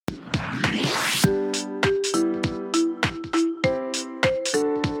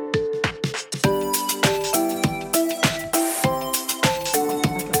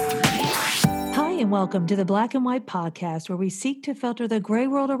Welcome to the Black and White Podcast, where we seek to filter the gray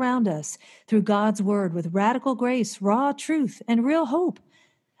world around us through God's Word with radical grace, raw truth, and real hope.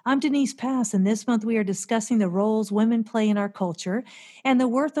 I'm Denise Pass, and this month we are discussing the roles women play in our culture and the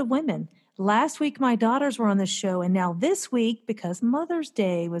worth of women. Last week, my daughters were on the show, and now this week, because Mother's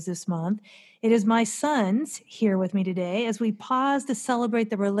Day was this month, it is my sons here with me today as we pause to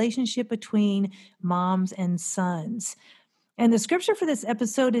celebrate the relationship between moms and sons. And the scripture for this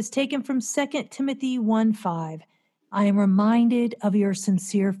episode is taken from 2 Timothy 1:5. I am reminded of your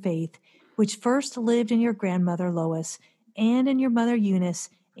sincere faith, which first lived in your grandmother Lois and in your mother Eunice,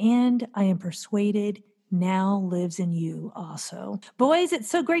 and I am persuaded now lives in you also. Boys, it's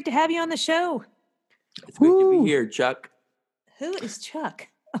so great to have you on the show. It's great to be here, Chuck. Who is Chuck?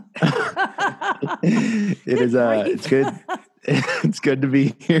 It's good. It's good to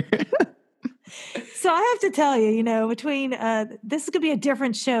be here. So I have to tell you, between this is going to be a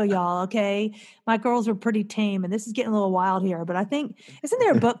different show, y'all, okay? My girls are pretty tame, and this is getting a little wild here. But I think, isn't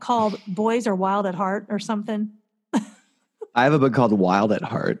there a book called Boys Are Wild at Heart or something? I have a book called Wild at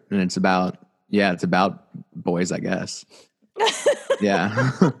Heart, and it's about boys, I guess.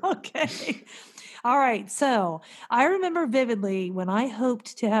 Yeah. Okay. All right. So I remember vividly when I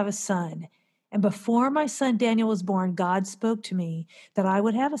hoped to have a son. And before my son Daniel was born, God spoke to me that I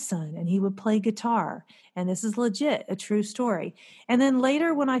would have a son and he would play guitar. And this is legit, a true story. And then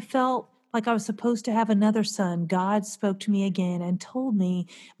later, when I felt like I was supposed to have another son, God spoke to me again and told me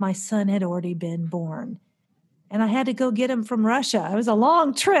my son had already been born. And I had to go get him from Russia. It was a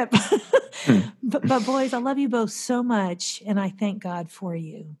long trip. But boys, I love you both so much. And I thank God for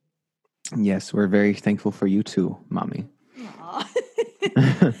you. Yes, we're very thankful for you too, Mommy.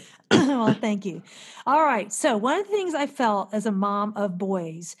 Well, thank you. All right. So one of the things I felt as a mom of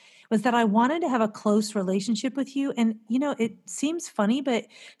boys was that I wanted to have a close relationship with you. And, it seems funny, but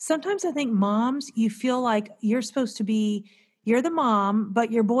sometimes I think moms, you feel like you're the mom,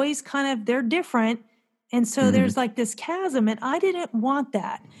 but your boys they're different. And so there's like this chasm, and I didn't want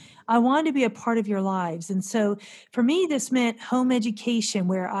that. I wanted to be a part of your lives. And so for me, this meant home education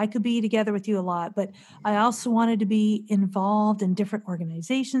where I could be together with you a lot, but I also wanted to be involved in different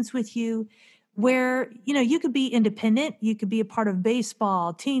organizations with you where, you could be independent. You could be a part of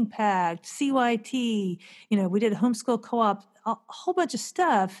baseball, Teen Pact, CYT. We did a homeschool co-op, a whole bunch of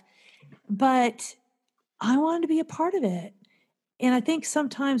stuff, but I wanted to be a part of it. And I think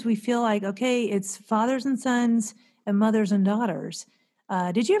sometimes we feel like, okay, it's fathers and sons and mothers and daughters.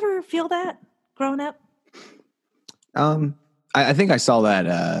 Did you ever feel that growing up? I think I saw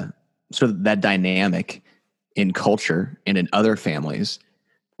that sort of that dynamic in culture and in other families,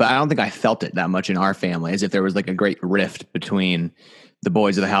 but I don't think I felt it that much in our family, as if there was like a great rift between the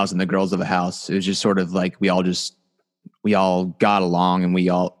boys of the house and the girls of the house. It was just sort of like we all got along, and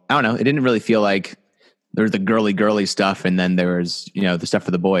I don't know. It didn't really feel like there was the girly stuff, and then there was the stuff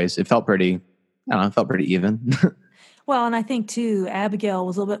for the boys. It felt pretty even. Well, and I think, too, Abigail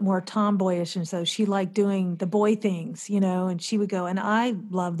was a little bit more tomboyish, and so she liked doing the boy things, and she would go, and I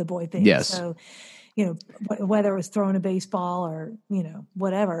love the boy things. Yes. So, whether it was throwing a baseball or,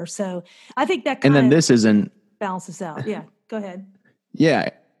 whatever. So I think that and then this isn't balances out. Yeah, go ahead. Yeah,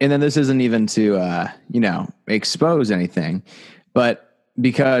 and then this isn't even to, expose anything, but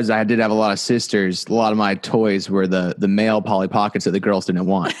because I did have a lot of sisters, a lot of my toys were the male Polly Pockets that the girls didn't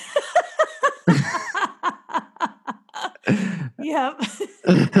want. Yep.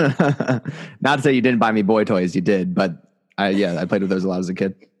 Not to say you didn't buy me boy toys, you did, but I played with those a lot as a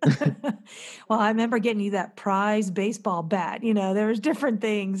kid. Well, I remember getting you that prize baseball bat. There was different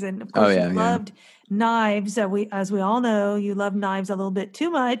things, and of course, you loved knives. As we all know, you love knives a little bit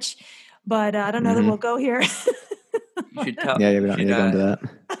too much. But I don't know that we'll go here. You should tell. Yeah, we don't need to go into that.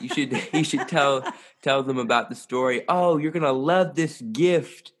 You should tell them about the story. Oh, you're gonna love this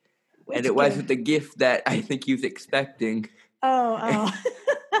gift. And it wasn't the gift that I think he was expecting. Oh.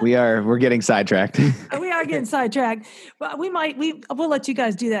 We're getting sidetracked. We are getting sidetracked. But we'll let you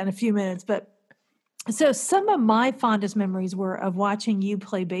guys do that in a few minutes. But so some of my fondest memories were of watching you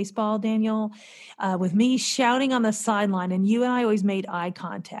play baseball, Daniel, with me shouting on the sideline, and you and I always made eye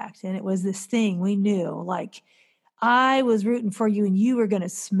contact. And it was this thing we knew, like, I was rooting for you and you were going to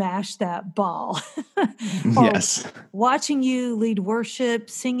smash that ball. Yes. Watching you lead worship,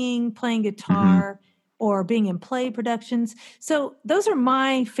 singing, playing guitar, or being in play productions. So those are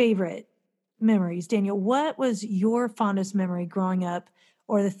my favorite memories. Daniel, what was your fondest memory growing up,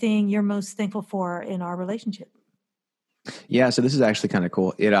 or the thing you're most thankful for in our relationship? Yeah. So this is actually kind of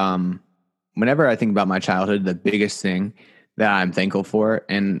cool. Whenever I think about my childhood, the biggest thing that I'm thankful for,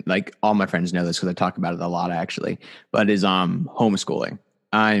 and like all my friends know this because I talk about it a lot actually, but is homeschooling.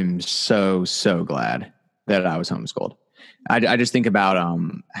 I'm so glad that I was homeschooled. I just think about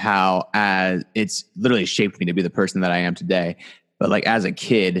how as it's literally shaped me to be the person that I am today. But like as a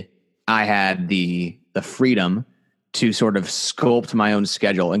kid, I had the freedom to sort of sculpt my own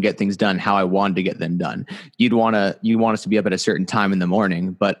schedule and get things done how I wanted to get them done. You want us to be up at a certain time in the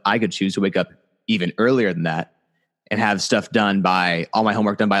morning, but I could choose to wake up even earlier than that and have stuff done by all my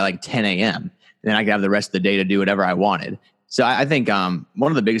homework done by like 10 a.m. And then I could have the rest of the day to do whatever I wanted. So I think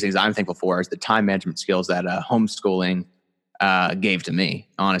one of the biggest things I'm thankful for is the time management skills that homeschooling gave to me,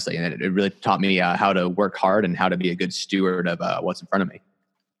 honestly. And it really taught me how to work hard and how to be a good steward of what's in front of me.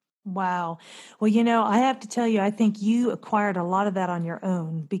 Wow. Well, I have to tell you, I think you acquired a lot of that on your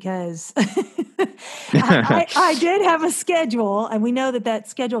own because I did have a schedule, and we know that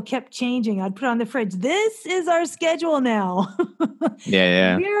schedule kept changing. I'd put on the fridge, this is our schedule now.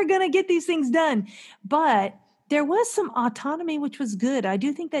 Yeah. We're going to get these things done. But there was some autonomy, which was good. I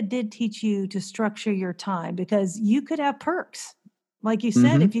do think that did teach you to structure your time because you could have perks, like you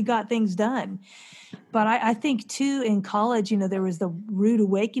said, if you got things done. But I think too in college, there was the rude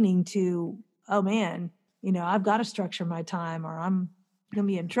awakening to, oh man, I've got to structure my time or I'm going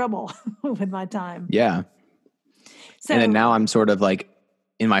to be in trouble with my time. Yeah. So, and then now I'm sort of like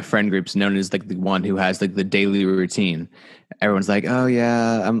in my friend groups known as like the one who has like the daily routine. Everyone's like, oh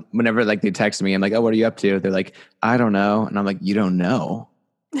yeah. Whenever like they text me, I'm like, oh, what are you up to? They're like, I don't know. And I'm like, you don't know.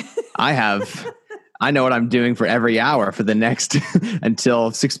 I know what I'm doing for every hour for the next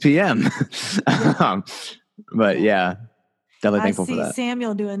until 6 p.m. But yeah, definitely thankful for that. I see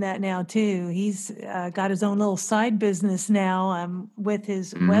Samuel doing that now too. He's got his own little side business now with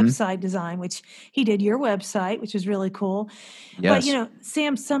his website design, which he did your website, which is really cool. Yes. But,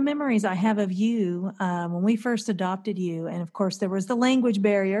 Sam, some memories I have of you when we first adopted you. And of course, there was the language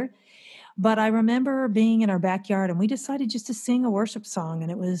barrier. But I remember being in our backyard and we decided just to sing a worship song.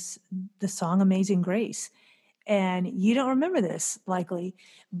 And it was the song Amazing Grace. And you don't remember this likely,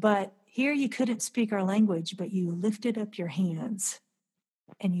 but here you couldn't speak our language, but you lifted up your hands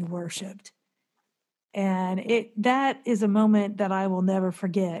and you worshiped. And that is a moment that I will never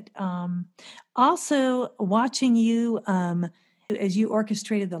forget. Also watching you as you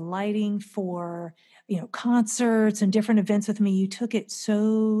orchestrated the lighting for concerts and different events with me, you took it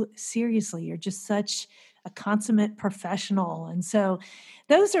so seriously. You're just such a consummate professional. And so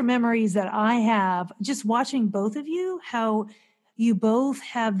those are memories that I have just watching both of you, how you both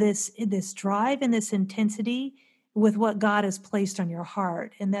have this drive and this intensity with what God has placed on your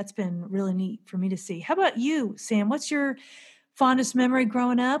heart. And that's been really neat for me to see. How about you, Sam? What's your fondest memory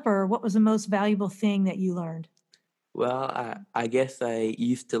growing up, or what was the most valuable thing that you learned? Well, I guess I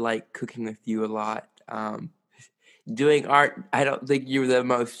used to like cooking with you a lot. Doing art, I don't think you were the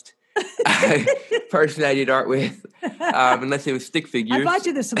most person I did art with, unless it was stick figures. I bought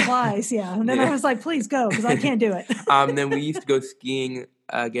you the supplies, yeah. And then I was like, please go, because I can't do it. Then we used to go skiing,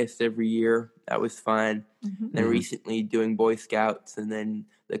 I guess, every year. That was fun. Then recently doing Boy Scouts and then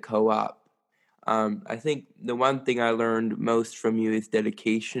the co-op. I think the one thing I learned most from you is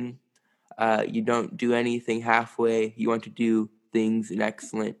dedication. You don't do anything halfway. You want to do things in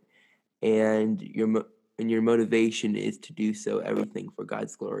excellent, and your motivation is to do so everything for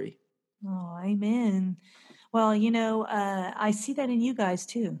God's glory. Oh, amen. Well, I see that in you guys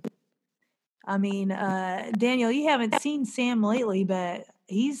too. I mean, Daniel, you haven't seen Sam lately, but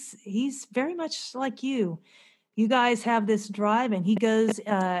he's very much like you. You guys have this drive, and he goes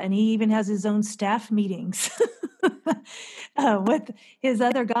and he even has his own staff meetings with his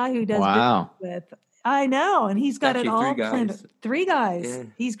other guy who does business with. I know, and he's got it all planned. 3 guys. Yeah.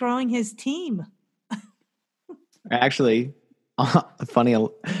 He's growing his team. Actually, funny,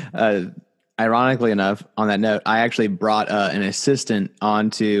 ironically enough, on that note, I actually brought an assistant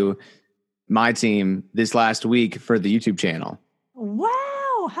onto my team this last week for the YouTube channel.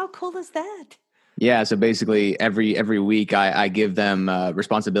 Wow. How cool is that? Yeah. So basically every week I give them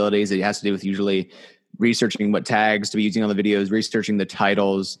responsibilities. It has to do with usually researching what tags to be using on the videos, researching the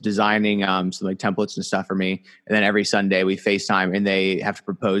titles, designing some like templates and stuff for me. And then every Sunday we FaceTime and they have to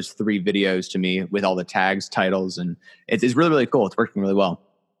propose 3 videos to me with all the tags, titles. And it's really, really cool. It's working really well.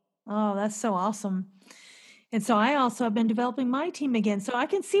 Oh, that's so awesome. And so I also have been developing my team again. So I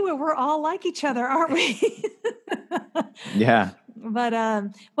can see where we're all like each other, aren't we? Yeah. But,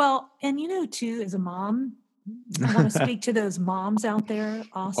 well, and too, as a mom, I want to speak to those moms out there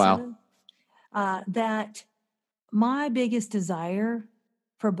also. Wow. That my biggest desire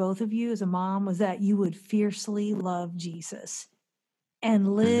for both of you as a mom was that you would fiercely love Jesus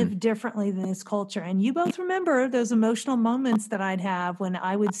and live differently than this culture. And you both remember those emotional moments that I'd have when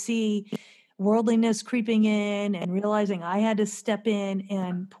I would see worldliness creeping in and realizing I had to step in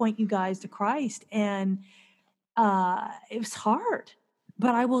and point you guys to Christ. And it was hard,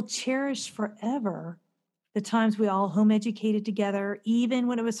 but I will cherish forever the times we all home educated together, even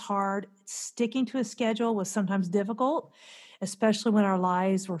when it was hard. Sticking to a schedule was sometimes difficult, especially when our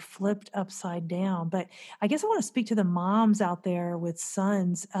lives were flipped upside down. But I guess I want to speak to the moms out there with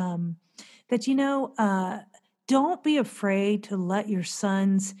sons, that, don't be afraid to let your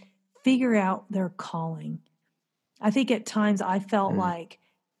sons figure out their calling. I think at times I felt like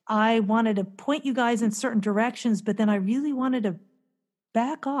I wanted to point you guys in certain directions, but then I really wanted to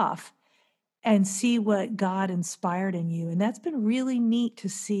back off and see what God inspired in you. And that's been really neat to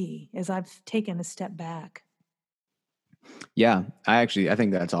see as I've taken a step back. Yeah, I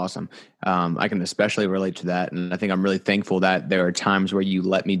think that's awesome. I can especially relate to that. And I think I'm really thankful that there are times where you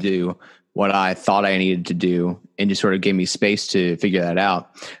let me do what I thought I needed to do and just sort of gave me space to figure that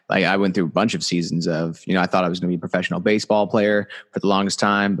out. Like I went through a bunch of seasons of, I thought I was going to be a professional baseball player for the longest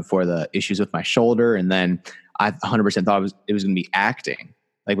time before the issues with my shoulder. And then I 100% thought it was going to be acting.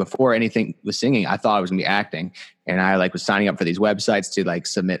 Like before anything was singing, I thought I was going to be acting. And I was signing up for these websites to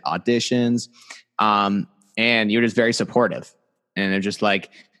submit auditions. And you're just very supportive. And they're just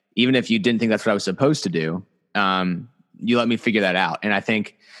even if you didn't think that's what I was supposed to do, you let me figure that out. And I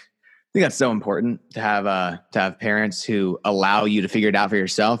think that's so important to have parents who allow you to figure it out for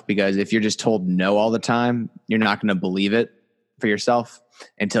yourself, because if you're just told no all the time, you're not going to believe it for yourself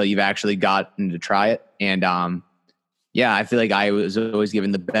until you've actually gotten to try it. And I feel like I was always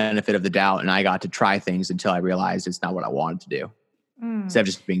given the benefit of the doubt, and I got to try things until I realized it's not what I wanted to do, instead of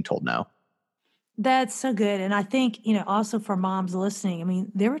just being told no. That's so good. And I think, also for moms listening, I mean,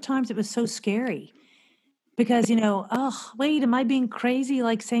 there were times it was so scary because, oh, wait, am I being crazy?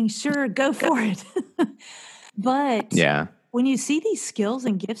 Like saying, sure, go for it. But when you see these skills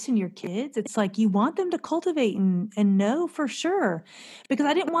and gifts in your kids, it's like you want them to cultivate and know for sure, because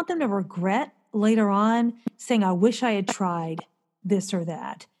I didn't want them to regret later on saying, I wish I had tried this or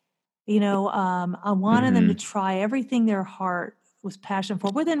that. I wanted them to try everything their heart was passionate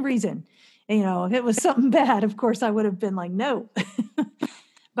for within reason. If it was something bad, of course, I would have been like, no.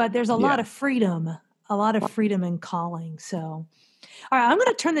 But there's a lot of freedom in calling. So, all right, I'm going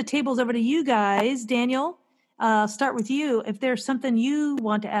to turn the tables over to you guys. Daniel, start with you. If there's something you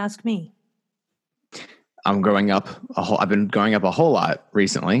want to ask me. I've been growing up a whole lot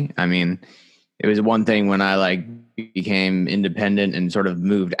recently. I mean, it was one thing when I became independent and sort of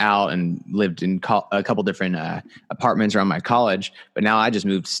moved out and lived in a couple different apartments around my college. But now I just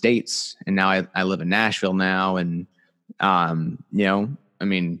moved states, and now I live in Nashville now. And,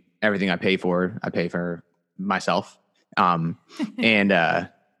 everything I pay for myself. And yay!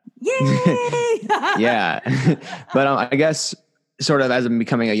 Yeah. But I guess sort of as I'm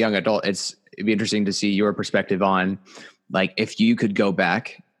becoming a young adult, it'd be interesting to see your perspective on if you could go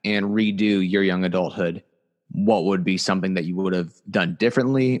back and redo your young adulthood, what would be something that you would have done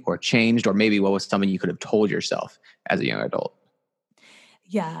differently or changed, or maybe what was something you could have told yourself as a young adult?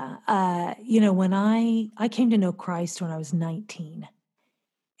 Yeah. When I came to know Christ when I was 19.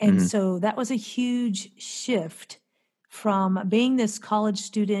 And so that was a huge shift from being this college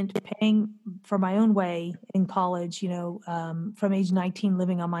student, paying for my own way in college, from age 19,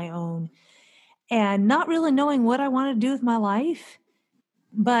 living on my own and not really knowing what I wanted to do with my life.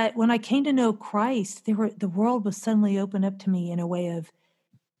 But when I came to know Christ, the world was suddenly opened up to me in a way of,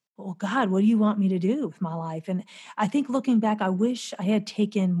 well, God, what do you want me to do with my life? And I think looking back, I wish I had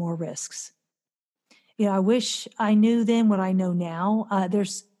taken more risks. I wish I knew then what I know now.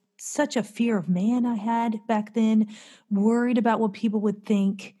 There's such a fear of man I had back then, worried about what people would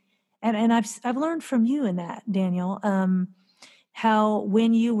think. And I've learned from you in that, Daniel, how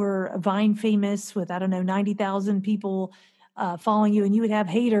when you were Vine famous with, 90,000 people following you, and you would have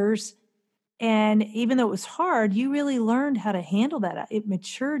haters. And even though it was hard, you really learned how to handle that. It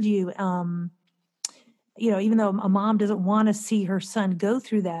matured you. Even though a mom doesn't want to see her son go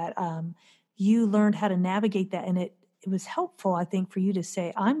through that, you learned how to navigate that. And it was helpful, I think, for you to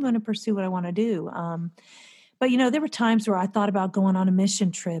say, I'm going to pursue what I want to do. But, there were times where I thought about going on a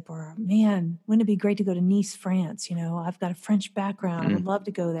mission trip, or, man, wouldn't it be great to go to Nice, France? I've got a French background. I would love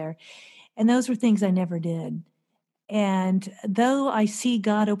to go there. And those were things I never did. And though I see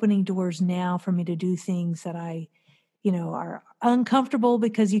God opening doors now for me to do things that I, are uncomfortable,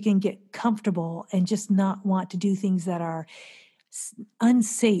 because you can get comfortable and just not want to do things that are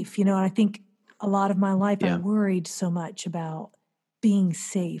unsafe. And I think a lot of my life, I worried so much about being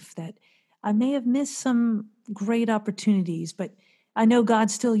safe that I may have missed some great opportunities, but I know God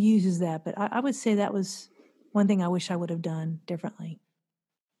still uses that. But I would say that was one thing I wish I would have done differently.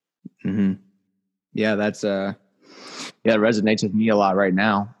 Mm-hmm. Yeah, that's it resonates with me a lot right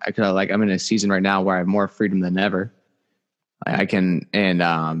now. I feel like I'm in a season right now where I have more freedom than ever. I can, and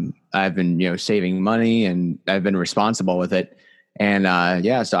I've been, saving money, and I've been responsible with it. And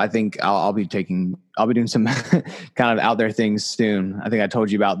so I think I'll be doing some kind of out there things soon. I think I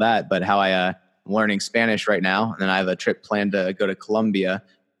told you about that, but how I'm learning Spanish right now, and then I have a trip planned to go to Colombia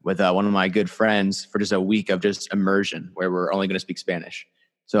with one of my good friends for just a week of just immersion, where we're only going to speak Spanish.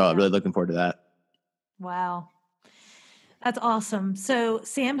 So I'm really looking forward to that. Wow. That's awesome. So,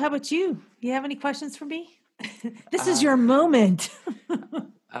 Sam, how about you? You have any questions for me? This is your moment.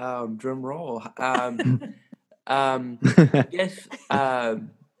 Drum roll. Yes.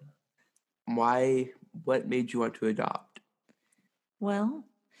 What made you want to adopt? Well,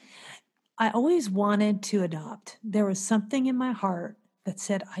 I always wanted to adopt. There was something in my heart that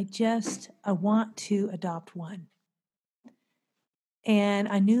said, I want to adopt one. And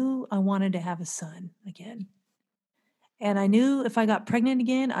I knew I wanted to have a son again. And I knew if I got pregnant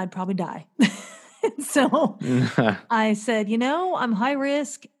again, I'd probably die. So I said, I'm high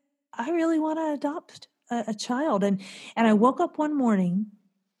risk. I really want to adopt a child. And I woke up one morning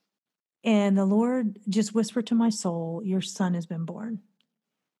and the Lord just whispered to my soul, your son has been born.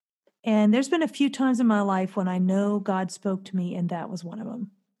 And there's been a few times in my life when I know God spoke to me, and that was one of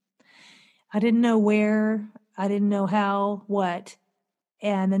them. I didn't know where, I didn't know how, what.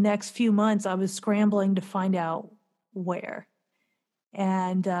 And the next few months, I was scrambling to find out where.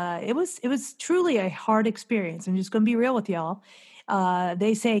 And it was truly a hard experience. I'm just going to be real with y'all.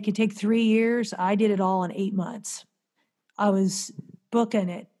 They say it can take 3 years. I did it all in 8 months. I was booking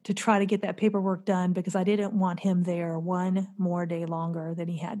it to try to get that paperwork done because I didn't want him there one more day longer than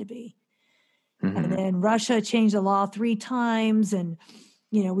he had to be. Mm-hmm. And then Russia changed the law 3 times, and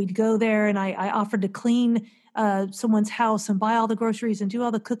we'd go there, and I offered to clean someone's house and buy all the groceries and do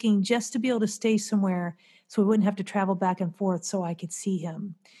all the cooking just to be able to stay somewhere so we wouldn't have to travel back and forth, so I could see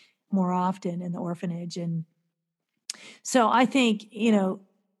him more often in the orphanage. And so I think,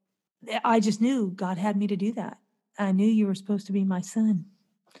 I just knew God had me to do that. I knew you were supposed to be my son.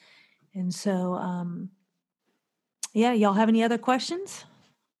 And so, y'all have any other questions?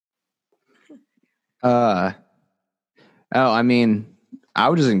 I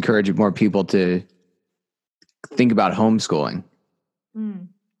would just encourage more people to think about homeschooling.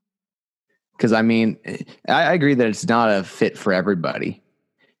 Because I agree that it's not a fit for everybody.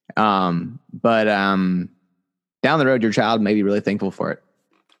 But down the road, your child may be really thankful for it.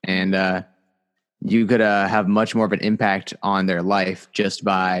 And you could have much more of an impact on their life just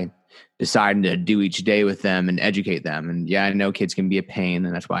by deciding to do each day with them and educate them. And yeah, I know kids can be a pain,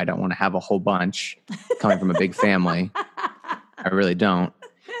 and that's why I don't want to have a whole bunch coming from a big family. I really don't.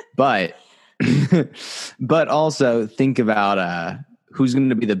 But but also think about who's going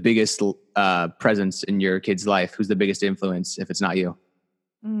to be the biggest presence in your kid's life. Who's the biggest influence if it's not you?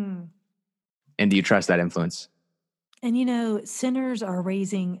 And do you trust that influence? And sinners are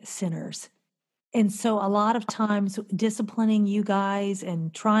raising sinners. And so a lot of times disciplining you guys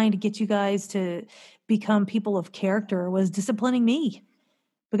and trying to get you guys to become people of character was disciplining me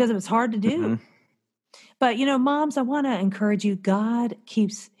because it was hard to do. Mm-hmm. But, moms, I want to encourage you. God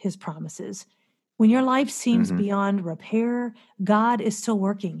keeps his promises. When your life seems beyond repair, God is still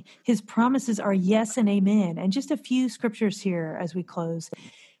working. His promises are yes and amen. And just a few scriptures here as we close.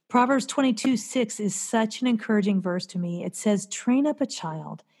 Proverbs 22:6 is such an encouraging verse to me. It says, train up a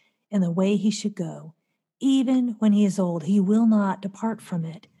child in the way he should go. Even when he is old, he will not depart from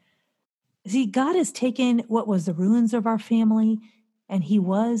it. See, God has taken what was the ruins of our family, and he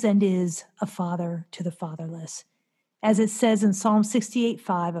was and is a father to the fatherless. As it says in Psalm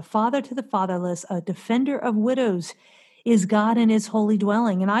 68:5, a father to the fatherless, a defender of widows is God in his holy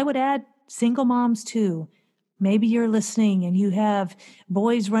dwelling. And I would add single moms too. Maybe you're listening and you have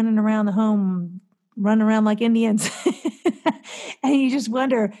boys running around the home, running around like Indians. And you just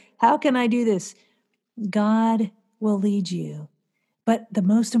wonder, how can I do this? God will lead you. But the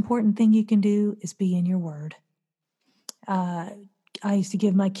most important thing you can do is be in your word. I used to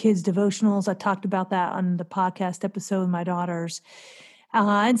give my kids devotionals. I talked about that on the podcast episode with my daughters.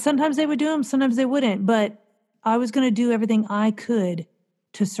 And sometimes they would do them, sometimes they wouldn't. But I was going to do everything I could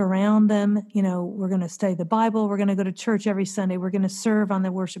to surround them. We're going to study the Bible. We're going to go to church every Sunday. We're going to serve on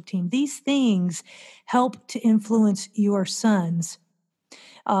the worship team. These things help to influence your sons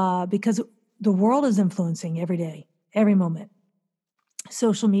because the world is influencing every day, every moment.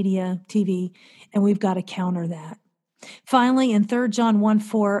 Social media, TV, and we've got to counter that. Finally, in 3 John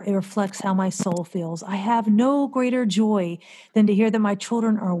 1:4, it reflects how my soul feels. I have no greater joy than to hear that my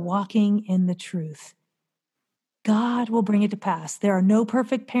children are walking in the truth. God will bring it to pass. There are no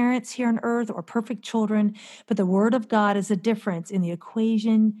perfect parents here on earth or perfect children, but the word of God is the difference in the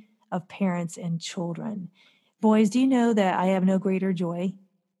equation of parents and children. Boys, do you know that I have no greater joy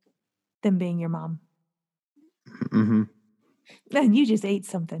than being your mom? Mm-hmm. And you just ate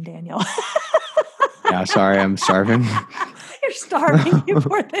something, Daniel. Yeah, sorry, I'm starving. You're starving, you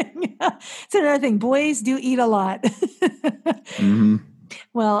poor thing. It's another thing. Boys do eat a lot. Mm-hmm.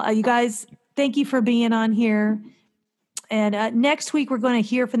 Well, you guys, thank you for being on here. And next week, we're going to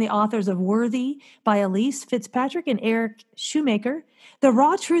hear from the authors of Worthy by Elise Fitzpatrick and Eric Shoemaker. The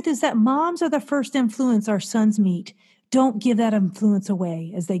raw truth is that moms are the first influence our sons meet. Don't give that influence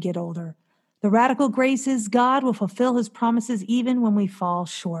away as they get older. The radical grace is God will fulfill his promises even when we fall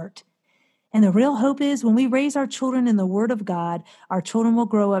short. And the real hope is when we raise our children in the Word of God, our children will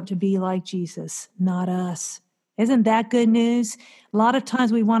grow up to be like Jesus, not us. Isn't that good news? A lot of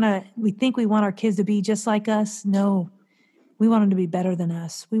times we think we want our kids to be just like us. No, we want them to be better than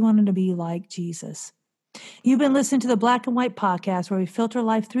us. We want them to be like Jesus. You've been listening to the Black and White Podcast, where we filter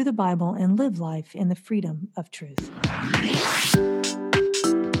life through the Bible and live life in the freedom of truth.